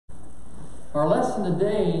Our lesson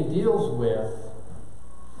today deals with,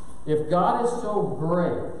 if God is so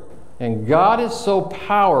great and God is so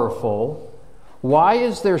powerful, why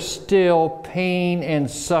is there still pain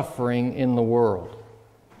and suffering in the world?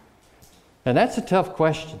 And that's a tough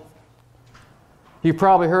question. You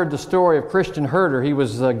probably heard the story of Christian Herter. He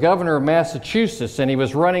was the governor of Massachusetts, and he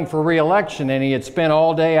was running for re-election, and he had spent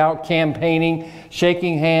all day out campaigning,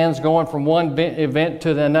 shaking hands, going from one event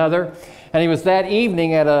to another. And he was that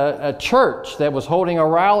evening at a church that was holding a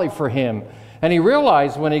rally for him. And he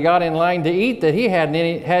realized when he got in line to eat that he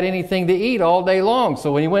hadn't had anything to eat all day long.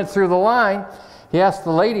 So when he went through the line, he asked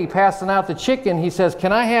the lady passing out the chicken, he says,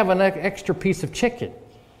 "Can I have an extra piece of chicken?"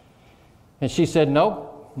 And she said, "No,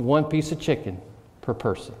 one piece of chicken per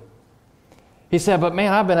person." He said, "But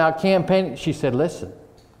man, I've been out campaigning." She said, "Listen,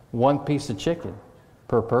 one piece of chicken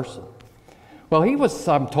per person." Well, he was,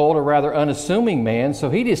 I'm told, a rather unassuming man, so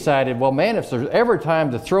he decided, well, man, if there's ever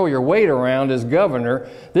time to throw your weight around as governor,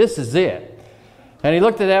 this is it. And he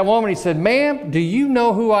looked at that woman, he said, "Ma'am, do you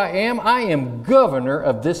know who I am? I am governor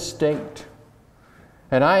of this state,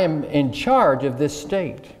 and I am in charge of this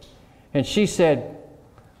state." And she said,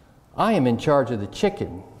 "I am in charge of the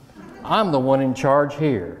chicken. I'm the one in charge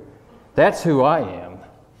here. That's who I am."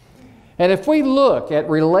 And if we look at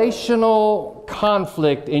relational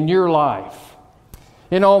conflict in your life,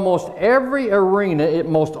 in almost every arena, it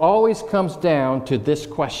most always comes down to this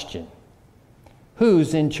question: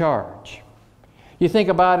 who's in charge? You think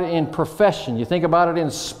about it in profession, you think about it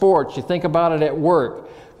in sports, you think about it at work.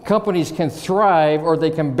 Companies can thrive or they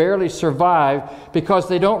can barely survive because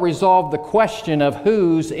they don't resolve the question of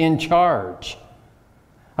who's in charge.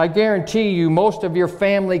 I guarantee you most of your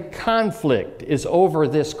family conflict is over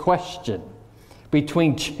this question,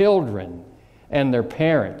 between children and their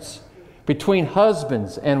parents, between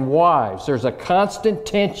husbands and wives. There's a constant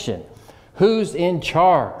tension. Who's in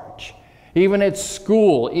charge? Even at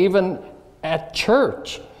school, even at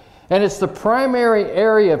church. And it's the primary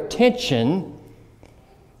area of tension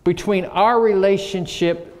between our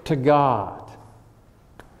relationship to God.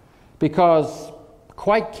 Because,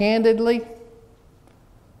 quite candidly,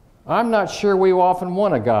 I'm not sure we often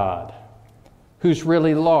want a God who's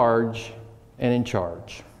really large and in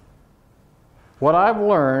charge. What I've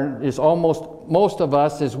learned is most of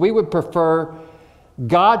us is we would prefer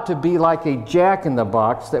God to be like a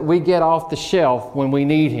jack-in-the-box that we get off the shelf when we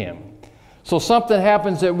need Him. So something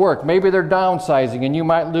happens at work. Maybe they're downsizing and you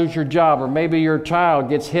might lose your job, or maybe your child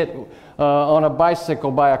gets hit on a bicycle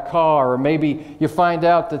by a car, or maybe you find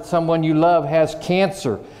out that someone you love has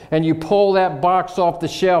cancer, and you pull that box off the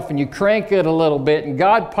shelf and you crank it a little bit and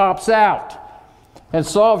God pops out and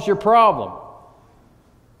solves your problem.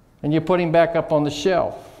 And you put Him back up on the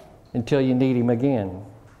shelf until you need Him again.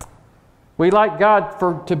 We like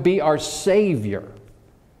God to be our Savior,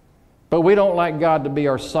 but we don't like God to be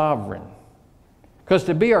our sovereign. Because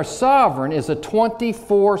to be our sovereign is a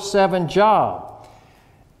 24/7 job.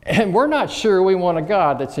 And we're not sure we want a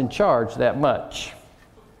God that's in charge that much.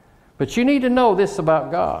 But you need to know this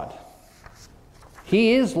about God.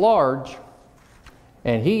 He is large,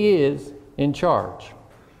 and He is in charge.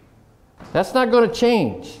 That's not going to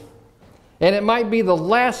change. And it might be the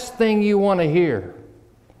last thing you want to hear,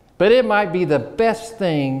 but it might be the best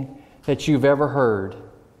thing that you've ever heard.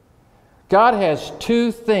 God has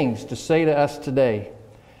two things to say to us today.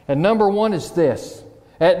 And number one is this: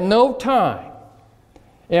 at no time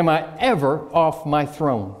am I ever off my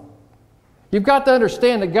throne. You've got to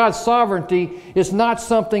understand that God's sovereignty is not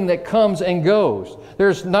something that comes and goes.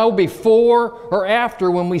 There's no before or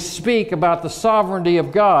after when we speak about the sovereignty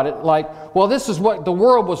of God. Well, this is what the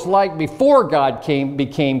world was like before God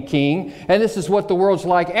became king, and this is what the world's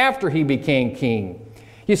like after He became king.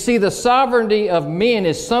 You see, the sovereignty of men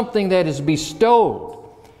is something that is bestowed.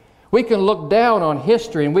 We can look down on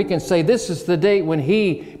history and we can say, this is the date when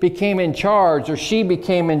he became in charge or she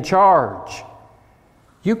became in charge.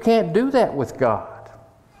 You can't do that with God.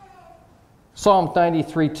 Psalm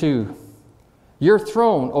 93:2. Your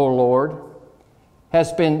throne, O Lord,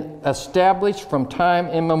 has been established from time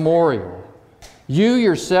immemorial. You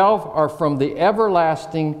yourself are from the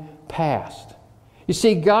everlasting past. You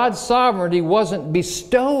see, God's sovereignty wasn't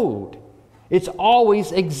bestowed. It's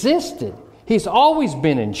always existed. He's always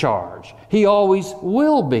been in charge. He always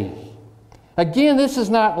will be. Again, this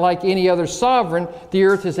is not like any other sovereign the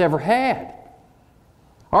earth has ever had.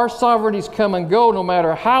 Our sovereignties come and go no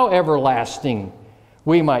matter how everlasting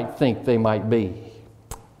we might think they might be.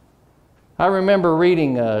 I remember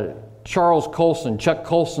reading Chuck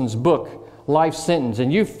Colson's book, Life Sentence.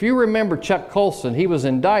 And if you remember Chuck Colson, he was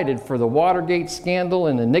indicted for the Watergate scandal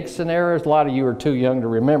in the Nixon era. A lot of you are too young to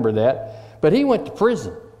remember that. But he went to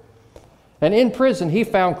prison. And in prison, he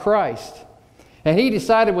found Christ. And he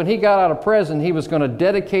decided when he got out of prison, he was going to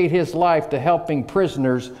dedicate his life to helping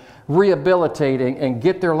prisoners rehabilitating and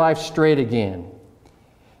get their life straight again.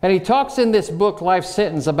 And he talks in this book, Life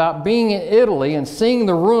Sentence, about being in Italy and seeing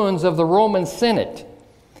the ruins of the Roman Senate.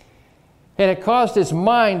 And it caused his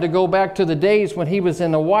mind to go back to the days when he was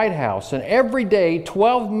in the White House. And every day,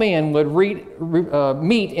 12 men would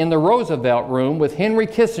meet in the Roosevelt Room with Henry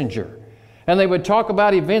Kissinger. And they would talk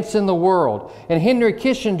about events in the world. And Henry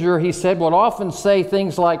Kissinger, he said, would often say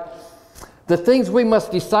things like, the things we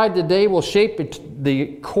must decide today will shape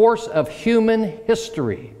the course of human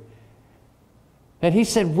history. And he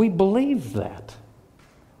said, we believe that.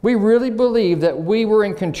 We really believe that we were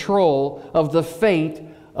in control of the fate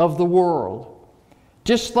of the world.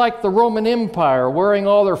 Just like the Roman Empire, wearing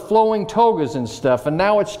all their flowing togas and stuff, and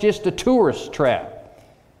now it's just a tourist trap.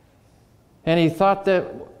 And he thought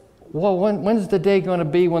that, well, when's the day going to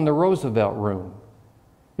be when the Roosevelt Room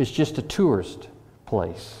is just a tourist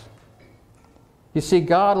place? You see,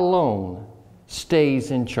 God alone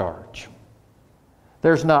stays in charge.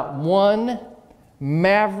 There's not one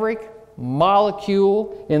maverick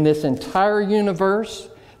molecule in this entire universe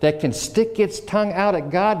that can stick its tongue out at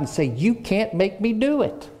God and say, you can't make me do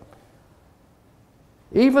it.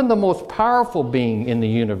 Even the most powerful being in the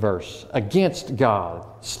universe against God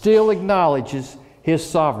still acknowledges His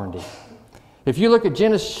sovereignty. If you look at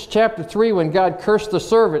Genesis chapter 3, when God cursed the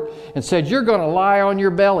serpent and said, you're going to lie on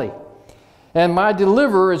your belly, and my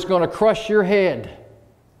deliverer is going to crush your head.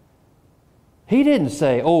 He didn't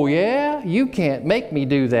say, oh yeah, you can't make me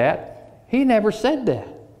do that. He never said that.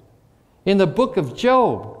 In the book of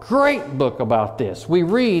Job, great book about this, we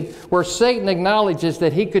read where Satan acknowledges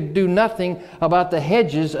that he could do nothing about the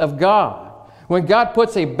hedges of God. When God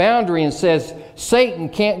puts a boundary and says, Satan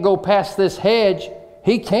can't go past this hedge,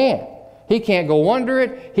 he can't. He can't go under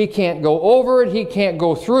it, he can't go over it, he can't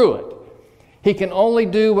go through it. He can only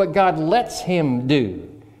do what God lets him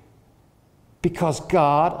do, because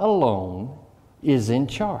God alone is in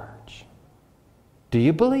charge. Do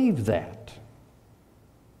you believe that?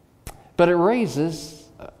 But it raises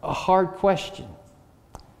a hard question.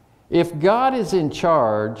 If God is in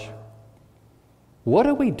charge, what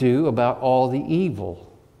do we do about all the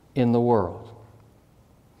evil in the world?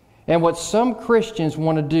 And what some Christians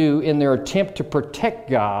want to do in their attempt to protect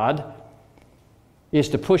God is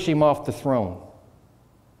to push Him off the throne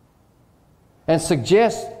and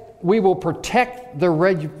suggest we will protect the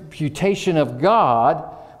reputation of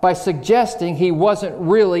God by suggesting He wasn't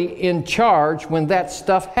really in charge when that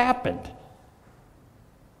stuff happened.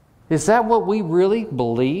 Is that what we really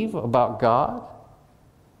believe about God?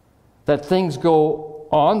 That things go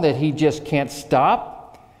on that He just can't stop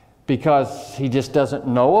because He just doesn't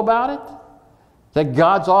know about it? That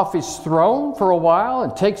God's off His throne for a while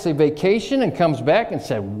and takes a vacation and comes back and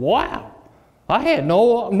says, wow, I had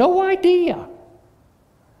no idea.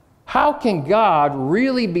 How can God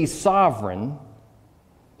really be sovereign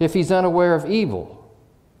if He's unaware of evil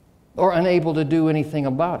or unable to do anything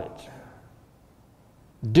about it?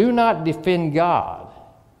 Do not defend God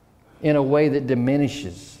in a way that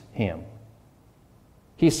diminishes Him.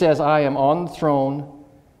 He says, I am on the throne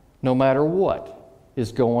no matter what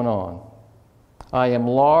is going on. I am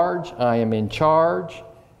large, I am in charge,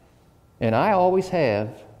 and I always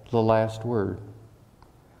have the last word.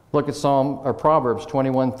 Look at Proverbs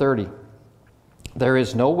 21:30. There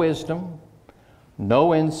is no wisdom,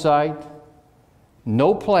 no insight,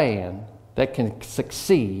 no plan that can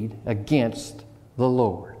succeed against the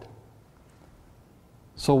Lord.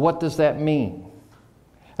 So what does that mean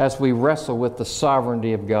as we wrestle with the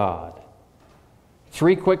sovereignty of God?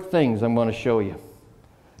 3 quick things I'm going to show you.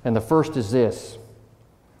 And the first is this: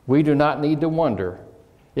 we do not need to wonder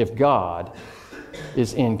if God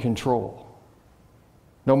is in control.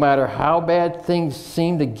 No matter how bad things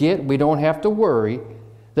seem to get, we don't have to worry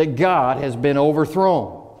that God has been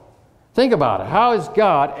overthrown. Think about it. How is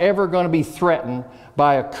God ever going to be threatened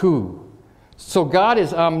by a coup? So God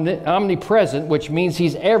is omnipresent, which means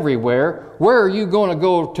He's everywhere. Where are you going to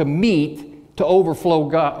go to meet to overflow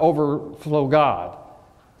God?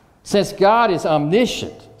 Since God is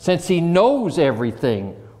omniscient, since He knows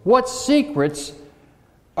everything, what secrets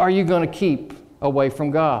are you going to keep away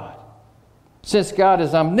from God? Since God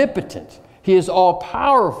is omnipotent, He is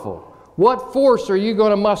all-powerful, what force are you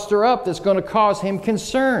going to muster up that's going to cause Him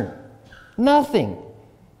concern? Nothing.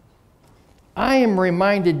 I am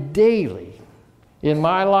reminded daily in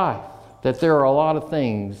my life that there are a lot of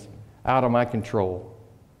things out of my control.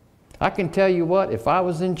 I can tell you what, if I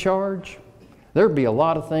was in charge, there'd be a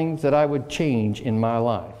lot of things that I would change in my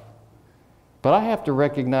life. But I have to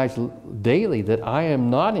recognize daily that I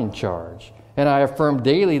am not in charge. and I affirm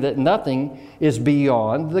daily that nothing is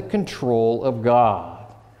beyond the control of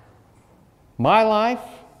God. My life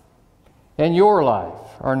and your life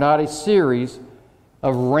are not a series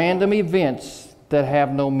of random events that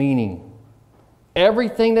have no meaning.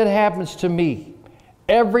 Everything that happens to me,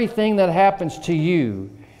 everything that happens to you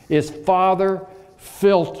is Father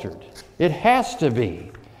filtered. It has to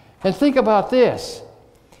be. And think about this.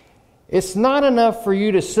 It's not enough for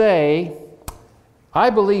you to say, I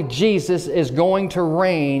believe Jesus is going to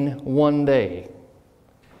reign one day.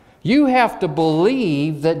 You have to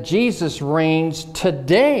believe that Jesus reigns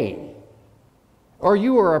today, or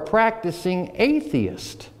you are a practicing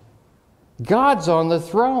atheist. God's on the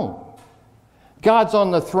throne. God's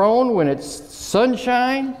on the throne when it's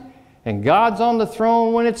sunshine, and God's on the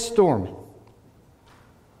throne when it's storming.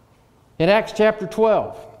 In Acts chapter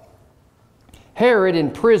 12, Herod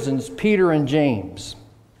imprisons Peter and James,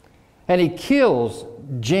 and he kills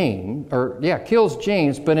James,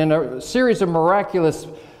 but in a series of miraculous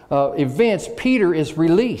events, Peter is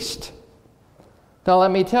released. Now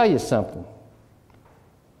let me tell you something.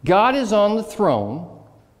 God is on the throne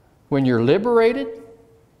when you're liberated,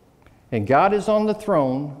 and God is on the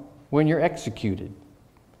throne when you're executed.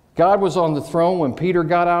 God was on the throne when Peter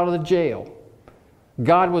got out of the jail.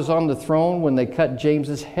 God was on the throne when they cut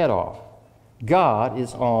James's head off. God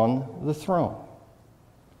is on the throne.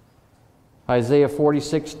 Isaiah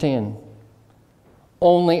 46:10.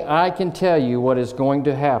 Only I can tell you what is going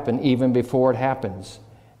to happen even before it happens.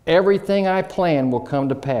 Everything I plan will come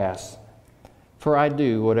to pass, for I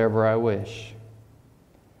do whatever I wish.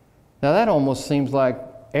 Now that almost seems like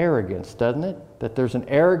arrogance, doesn't it? That there's an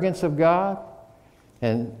arrogance of God.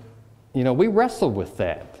 And, we wrestle with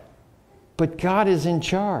that. But God is in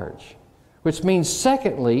charge. Which means,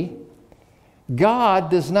 secondly, God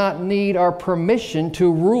does not need our permission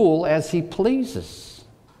to rule as He pleases.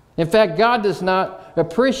 In fact, God does not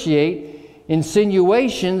appreciate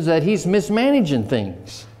insinuations that He's mismanaging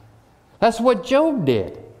things. That's what Job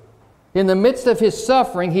did. In the midst of his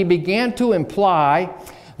suffering, he began to imply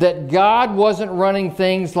that God wasn't running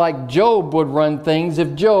things like Job would run things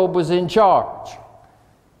if Job was in charge.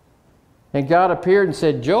 And God appeared and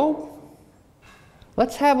said, Job,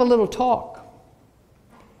 let's have a little talk.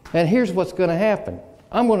 And here's what's going to happen.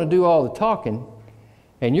 I'm going to do all the talking,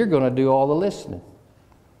 and you're going to do all the listening.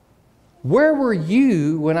 Where were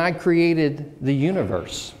you when I created the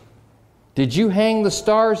universe? Did you hang the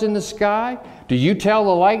stars in the sky? Do you tell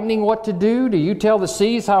the lightning what to do? Do you tell the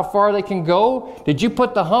seas how far they can go? Did you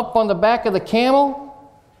put the hump on the back of the camel?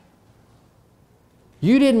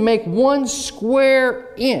 You didn't make 1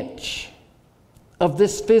 square inch of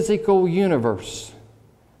this physical universe.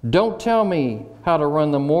 Don't tell me how to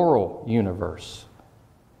run the moral universe.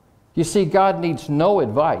 You see, God needs no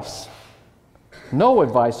advice. No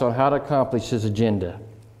advice on how to accomplish His agenda.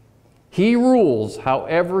 He rules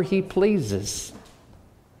however He pleases,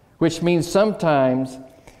 which means sometimes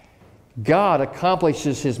God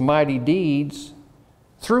accomplishes His mighty deeds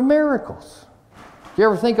through miracles. You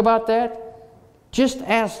ever think about that? Just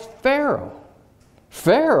ask Pharaoh.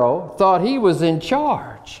 Pharaoh thought he was in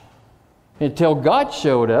charge until God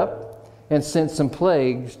showed up and sent some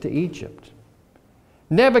plagues to Egypt.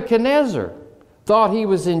 Nebuchadnezzar thought he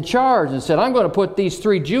was in charge and said, I'm going to put these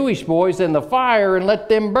 3 Jewish boys in the fire and let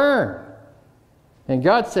them burn. And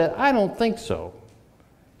God said, I don't think so.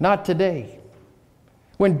 Not today.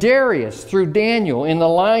 When Darius threw Daniel in the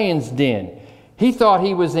lion's den, he thought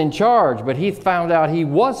he was in charge, but he found out he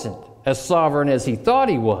wasn't as sovereign as he thought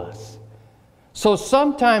he was. So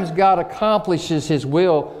sometimes God accomplishes His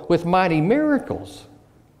will with mighty miracles.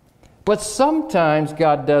 But sometimes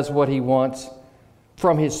God does what He wants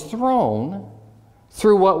from His throne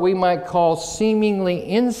through what we might call seemingly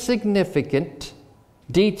insignificant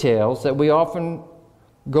details that we often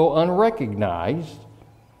go unrecognized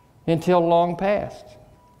until long past.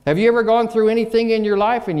 Have you ever gone through anything in your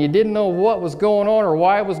life and you didn't know what was going on or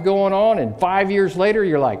why it was going on, and 5 years later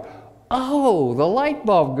you're like, oh, the light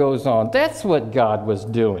bulb goes on. That's what God was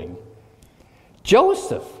doing.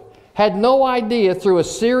 Joseph had no idea through a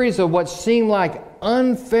series of what seemed like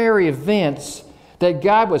unfair events that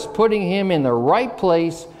God was putting him in the right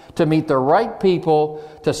place to meet the right people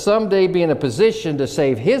to someday be in a position to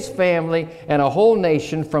save his family and a whole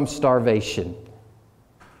nation from starvation.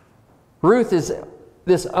 Ruth is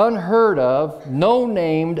this unheard of,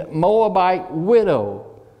 no-named Moabite widow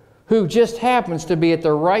who just happens to be at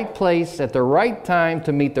the right place at the right time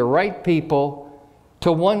to meet the right people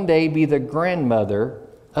to one day be the grandmother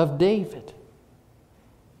of David.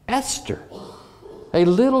 Esther, a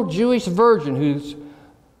little Jewish virgin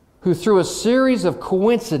who through a series of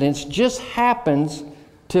coincidences just happens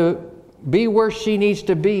to be where she needs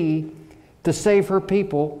to be to save her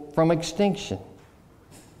people from extinction.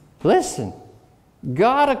 Listen,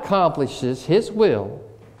 God accomplishes His will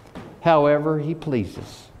however He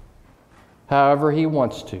pleases, however He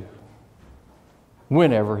wants to,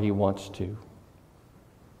 whenever He wants to.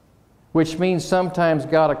 Which means sometimes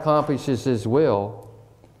God accomplishes His will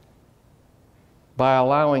by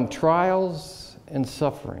allowing trials and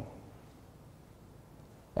suffering.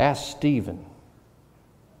 Ask Stephen.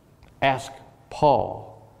 Ask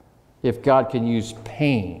Paul if God can use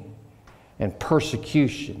pain and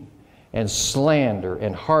persecution and slander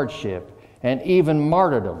and hardship and even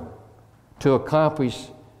martyrdom to accomplish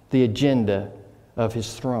the agenda of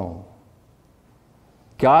His throne.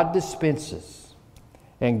 God dispenses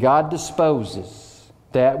and God disposes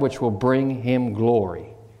that which will bring Him glory,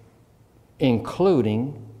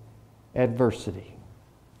 including adversity.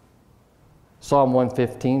 Psalm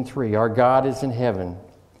 115:3, our God is in heaven.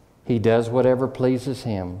 He does whatever pleases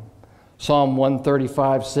Him. Psalm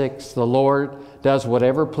 135:6, the Lord does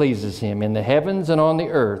whatever pleases Him in the heavens and on the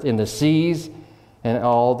earth, in the seas and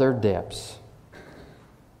all their depths.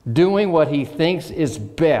 Doing what He thinks is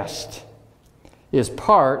best is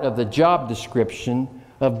part of the job description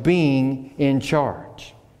of being in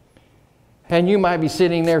charge. And you might be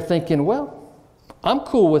sitting there thinking, well, I'm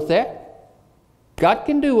cool with that. God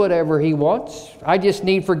can do whatever He wants. I just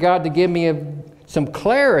need for God to give me some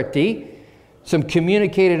clarity, some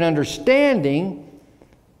communicated understanding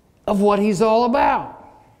of what He's all about.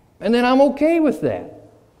 And then I'm okay with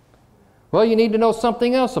that. Well, you need to know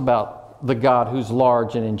something else about the God who's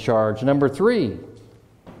large and in charge. Number 3,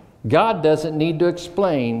 God doesn't need to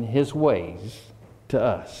explain His ways to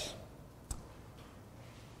us.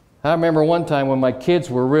 I remember one time when my kids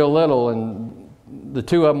were real little and the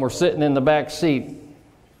two of them were sitting in the back seat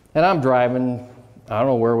and I'm driving. I don't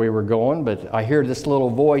know where we were going, but I hear this little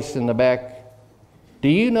voice in the back. Do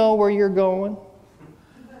you know where you're going?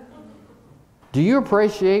 Do you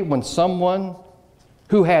appreciate when someone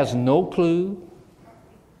who has no clue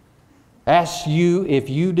asks you if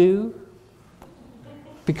you do?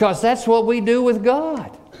 Because that's what we do with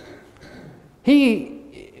God. He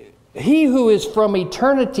who is from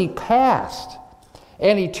eternity past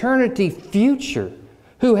and eternity future,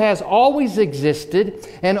 who has always existed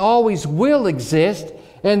and always will exist,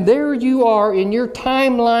 and there you are in your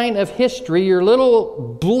timeline of history, your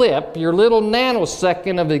little blip, your little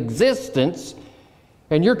nanosecond of existence,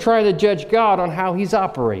 and you're trying to judge God on how He's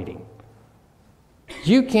operating.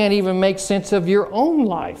 You can't even make sense of your own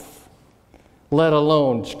life, let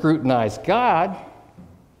alone scrutinize God.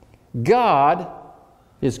 God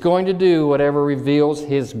is going to do whatever reveals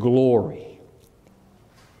His glory.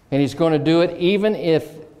 And He's going to do it even if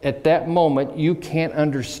at that moment you can't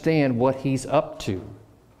understand what He's up to.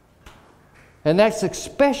 And that's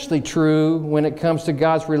especially true when it comes to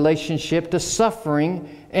God's relationship to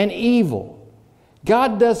suffering and evil.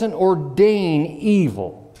 God doesn't ordain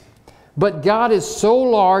evil, but God is so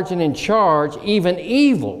large and in charge, even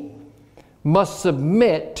evil must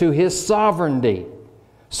submit to His sovereignty.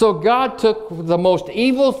 So God took the most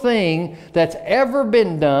evil thing that's ever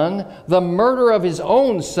been done, the murder of His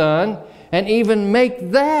own Son, and even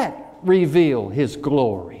make that reveal His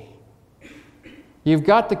glory. You've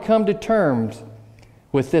got to come to terms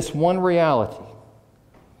with this one reality.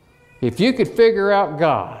 If you could figure out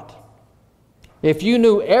God, if you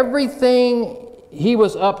knew everything He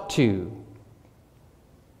was up to,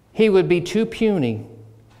 He would be too puny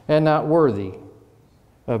and not worthy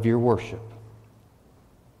of your worship.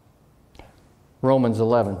 Romans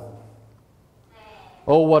 11.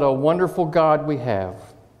 Oh, what a wonderful God we have.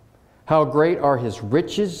 How great are His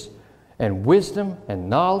riches and wisdom and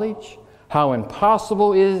knowledge. How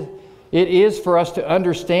impossible it is for us to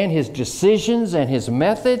understand His decisions and His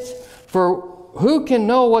methods. For who can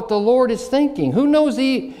know what the Lord is thinking? Who knows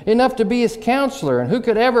enough to be His counselor? And who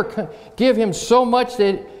could ever give Him so much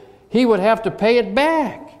that He would have to pay it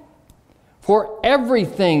back? For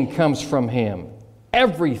everything comes from Him.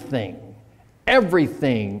 Everything.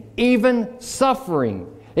 Everything, even suffering,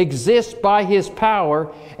 exists by His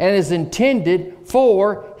power and is intended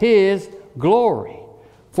for His glory.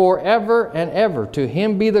 Forever and ever, to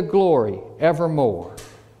Him be the glory evermore.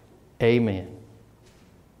 Amen.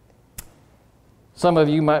 Some of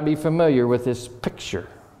you might be familiar with this picture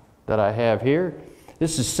that I have here.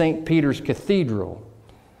 This is St. Peter's Cathedral.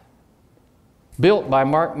 Built by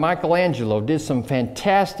Michelangelo, did some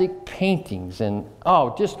fantastic paintings, and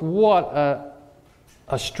just what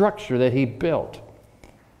a structure that he built.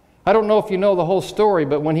 I don't know if you know the whole story,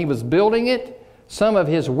 but when he was building it, some of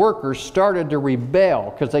his workers started to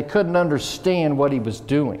rebel because they couldn't understand what he was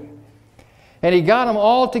doing. And he got them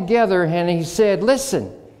all together and he said,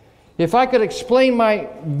 listen, if I could explain my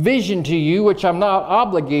vision to you, which I'm not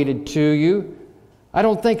obligated to you, I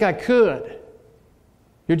don't think I could.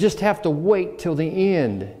 You'll just have to wait till the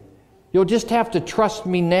end. You'll just have to trust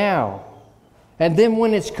me now. And then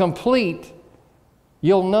when it's complete,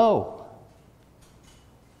 you'll know.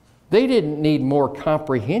 They didn't need more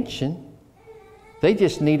comprehension. They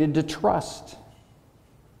just needed to trust.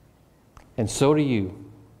 And so do you.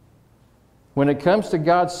 When it comes to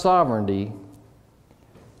God's sovereignty,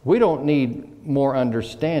 we don't need more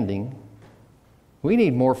understanding. We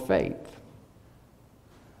need more faith.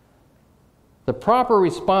 The proper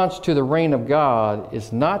response to the reign of God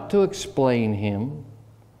is not to explain Him,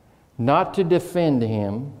 not to defend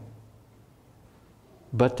Him,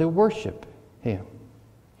 but to worship Him.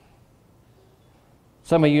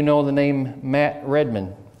 Some of you know the name Matt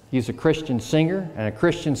Redman. He's a Christian singer and a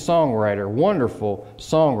Christian songwriter, wonderful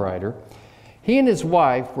songwriter. He and his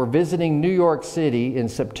wife were visiting New York City in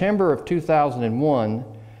September of 2001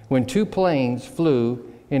 when 2 planes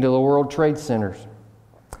flew into the World Trade Centers.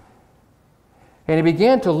 And he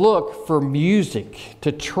began to look for music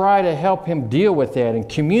to try to help him deal with that and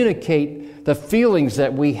communicate the feelings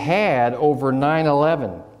that we had over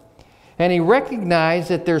 9/11. And he recognized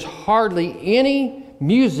that there's hardly any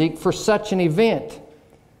music for such an event.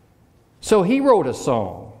 So he wrote a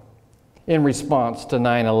song in response to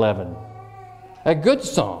 9/11. A good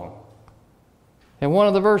song. And one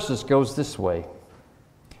of the verses goes this way.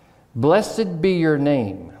 Blessed be your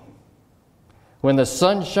name. When the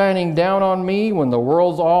sun's shining down on me, when the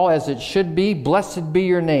world's all as it should be, blessed be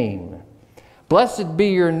your name. Blessed be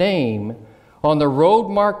your name on the road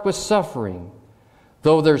marked with suffering.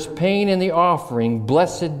 Though there's pain in the offering,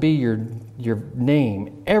 blessed be your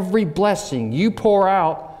name. Every blessing you pour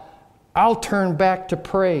out, I'll turn back to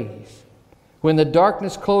praise. When the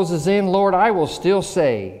darkness closes in, Lord, I will still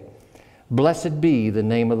say, blessed be the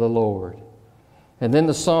name of the Lord. And then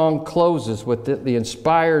the song closes with the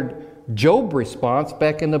inspired Job response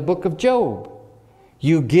back in the book of Job.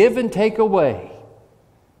 You give and take away.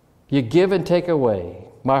 You give and take away.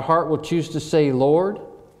 My heart will choose to say, Lord,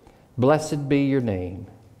 blessed be your name.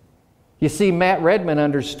 You see, Matt Redman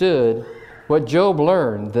understood what Job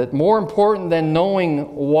learned, that more important than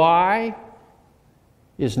knowing why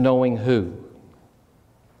is knowing who.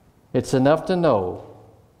 It's enough to know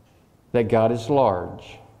that God is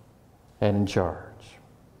large and in charge.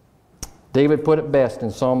 David put it best in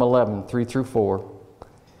Psalm 11, 3-4.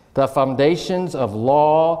 The foundations of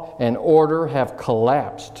law and order have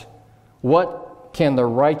collapsed. What can the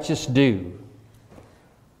righteous do?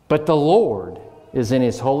 But the Lord is in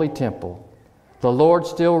His holy temple. The Lord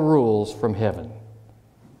still rules from heaven.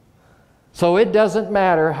 So it doesn't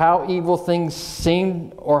matter how evil things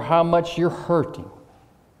seem or how much you're hurting.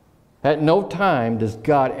 At no time does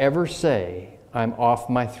God ever say, I'm off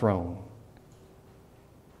my throne.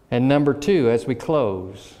 And number 2, as we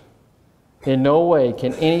close, in no way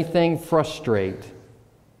can anything frustrate.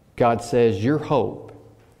 God says, your hope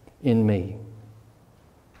in me.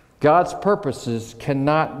 God's purposes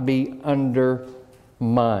cannot be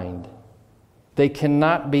undermined. They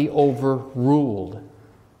cannot be overruled.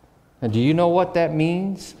 And do you know what that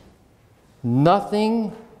means?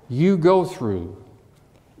 Nothing you go through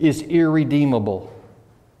is irredeemable.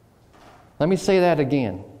 Let me say that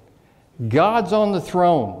again. God's on the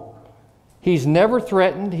throne. He's never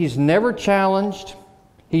threatened. He's never challenged.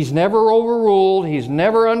 He's never overruled. He's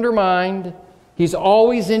never undermined. He's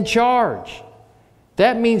always in charge.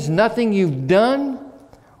 That means nothing you've done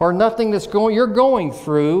or nothing you're going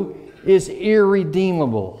through is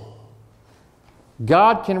irredeemable.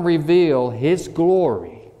 God can reveal His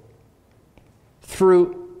glory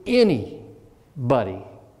through anybody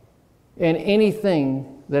and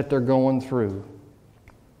anything that they're going through.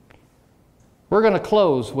 We're going to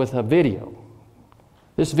close with a video.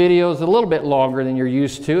 This video is a little bit longer than you're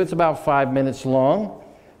used to. It's about 5 minutes long,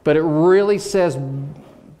 but it really says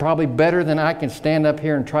probably better than I can stand up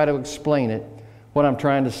here and try to explain it, what I'm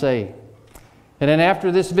trying to say. And then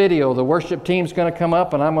after this video, the worship team's going to come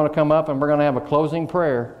up and I'm going to come up and we're going to have a closing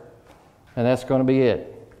prayer. And that's going to be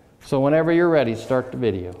it. So whenever you're ready, start the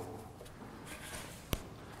video.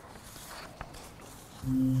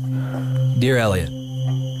 Dear Elliot,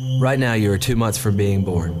 right now you are 2 months from being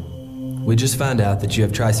born. We just found out that you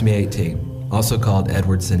have trisomy 18, also called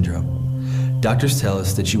Edwards syndrome. Doctors tell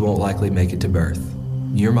us that you won't likely make it to birth.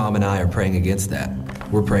 Your mom and I are praying against that.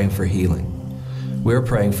 We're praying for healing. We're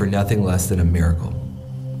praying for nothing less than a miracle.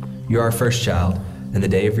 You're our first child, and the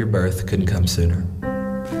day of your birth couldn't come sooner.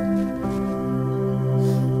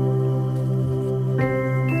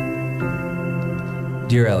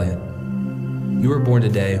 Dear Elliot, You were born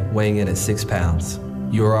today weighing in at 6 pounds.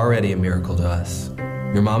 You are already a miracle to us.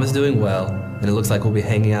 Your mom is doing well, and it looks like we'll be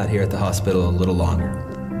hanging out here at the hospital a little longer.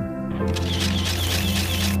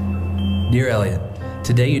 Dear Elliot,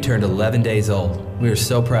 today you turned 11 days old. We are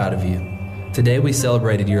so proud of you. Today we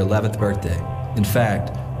celebrated your 11th birthday. In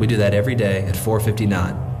fact, we do that every day at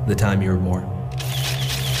 4:59, the time you were born.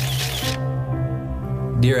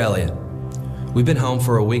 Dear Elliot, we've been home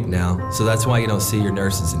for a week now, so that's why you don't see your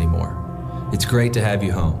nurses anymore. It's great to have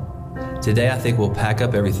you home. Today I think we'll pack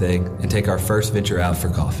up everything and take our first venture out for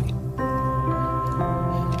coffee.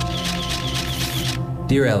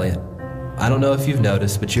 Dear Elliot, I don't know if you've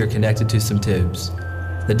noticed, but you're connected to some tubes.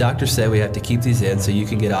 The doctors say we have to keep these in so you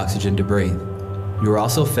can get oxygen to breathe. You are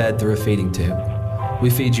also fed through a feeding tube. We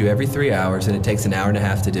feed you every 3 hours and it takes an hour and a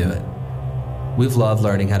half to do it. We've loved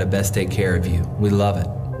learning how to best take care of you. We love it.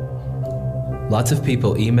 Lots of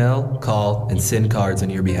people email, call, and send cards on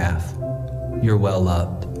your behalf. You're well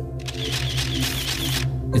loved.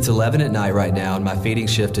 It's 11 at night right now and my feeding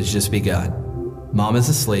shift has just begun. Mom is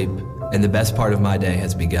asleep and the best part of my day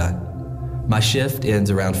has begun. My shift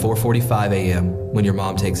ends around 4:45 a.m. when your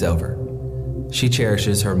mom takes over. She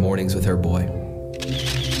cherishes her mornings with her boy.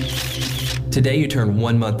 Today you turn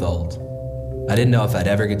 1 month old. I didn't know if I'd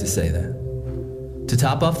ever get to say that. To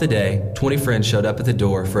top off the day, 20 friends showed up at the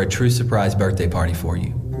door for a true surprise birthday party for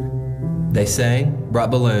you. They sang,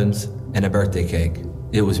 brought balloons, and a birthday cake.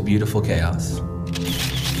 It was beautiful chaos.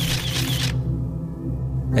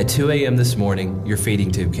 At 2 a.m. this morning, your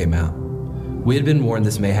feeding tube came out. We had been warned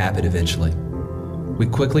this may happen eventually. We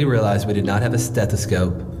quickly realized we did not have a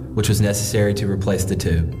stethoscope, which was necessary to replace the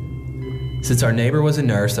tube. Since our neighbor was a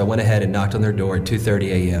nurse, I went ahead and knocked on their door at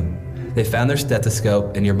 2:30 a.m. They found their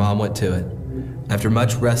stethoscope and your mom went to it. After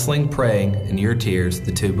much wrestling, praying, and your tears,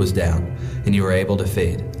 the tube was down, and you were able to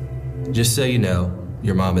feed. Just so you know,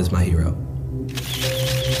 your mom is my hero.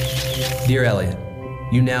 Dear Elliot,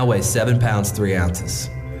 you now weigh 7 pounds 3 ounces.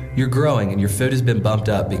 You're growing and your food has been bumped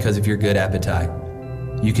up because of your good appetite.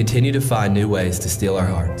 You continue to find new ways to steal our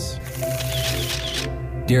hearts.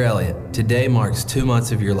 Dear Elliot, today marks 2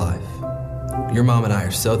 months of your life. Your mom and I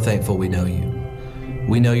are so thankful we know you.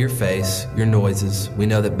 We know your face, your noises. We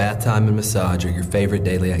know that bath time and massage are your favorite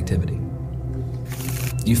daily activity.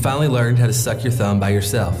 You finally learned how to suck your thumb by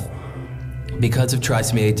yourself. Because of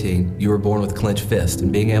Trisomy 18, you were born with clenched fists,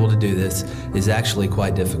 and being able to do this is actually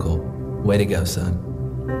quite difficult. Way to go, son.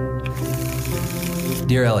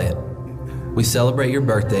 Dear Elliot, we celebrate your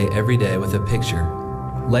birthday every day with a picture.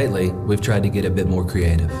 Lately, we've tried to get a bit more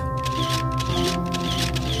creative.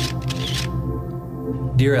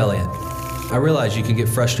 Dear Elliot, I realize you can get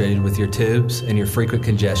frustrated with your tubes and your frequent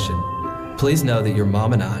congestion. Please know that your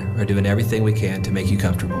mom and I are doing everything we can to make you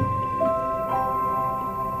comfortable.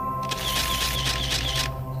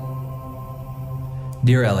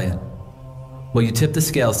 Dear Elliot, well, you tipped the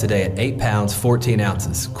scales today at 8 pounds 14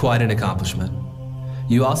 ounces, quite an accomplishment.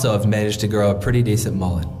 You also have managed to grow a pretty decent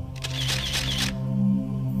mullet.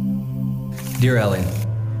 Dear Elliot,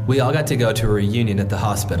 we all got to go to a reunion at the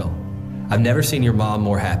hospital. I've never seen your mom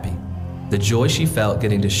more happy. The joy she felt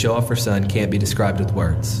getting to show off her son can't be described with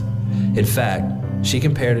words. In fact, she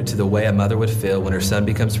compared it to the way a mother would feel when her son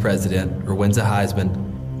becomes president or wins a Heisman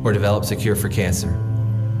or develops a cure for cancer.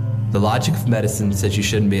 The logic of medicine says you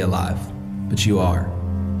shouldn't be alive, but you are.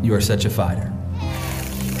 You are such a fighter.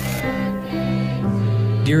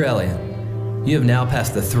 Dear Elliot, you have now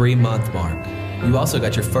passed the 3-month mark. You also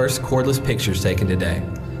got your first cordless pictures taken today.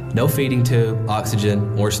 No feeding tube,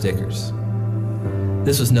 oxygen, or stickers.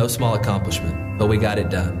 This was no small accomplishment, but we got it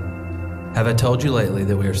done. Have I told you lately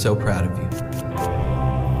that we are so proud of you?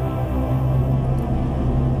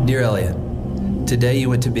 Dear Elliot, today you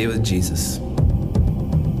went to be with Jesus.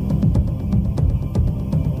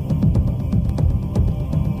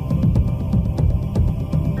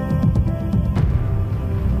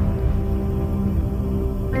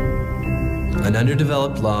 An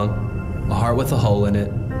underdeveloped lung, a heart with a hole in it,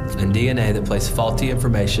 and DNA that placed faulty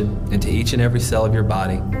information into each and every cell of your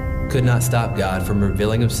body could not stop God from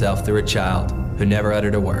revealing himself through a child who never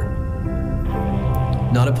uttered a word.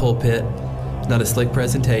 Not a pulpit, not a slick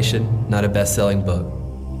presentation, not a best-selling book,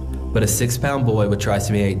 but a 6-pound boy with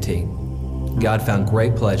trisomy 18. God found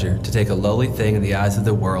great pleasure to take a lowly thing in the eyes of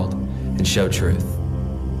the world and show truth.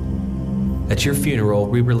 At your funeral,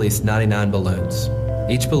 we released 99 balloons,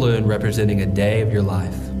 each balloon representing a day of your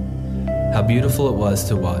life. How beautiful it was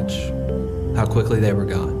to watch, how quickly they were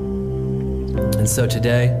gone. And so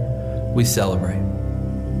today, we celebrate.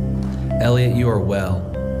 Elliot, you are well,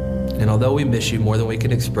 and although we miss you more than we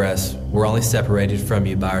can express, we're only separated from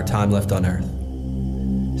you by our time left on earth.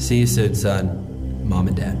 See you soon, son, Mom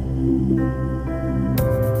and Dad.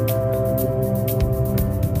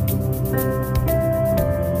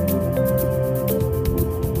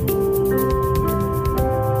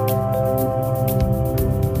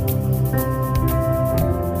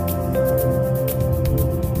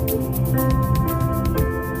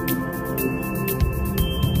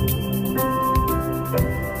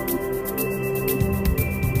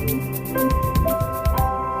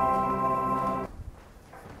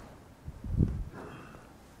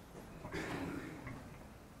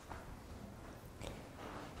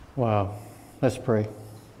 Wow. Let's pray.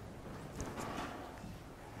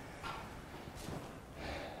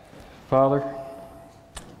 Father,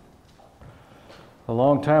 a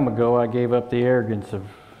long time ago I gave up the arrogance of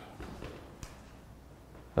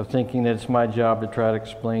thinking that it's my job to try to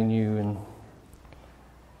explain you, and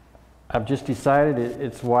I've just decided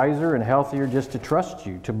it's wiser and healthier just to trust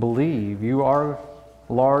you, to believe you are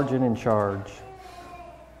large and in charge.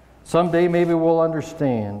 Someday maybe we'll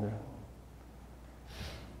understand.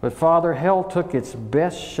 But Father, hell took its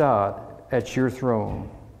best shot at your throne.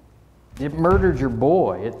 It murdered your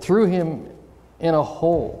boy. It threw him in a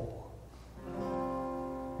hole.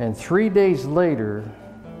 And 3 days later,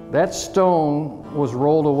 that stone was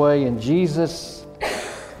rolled away, and Jesus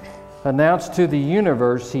announced to the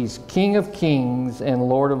universe He's King of Kings and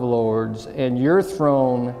Lord of Lords, and your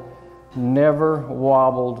throne never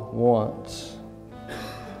wobbled once.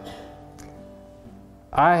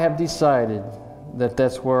 I have decided that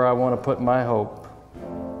that's where I want to put my hope,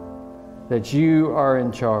 that you are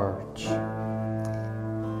in charge.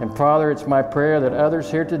 And Father, it's my prayer that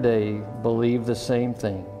others here today believe the same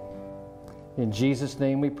thing. In Jesus'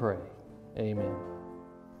 name we pray. Amen.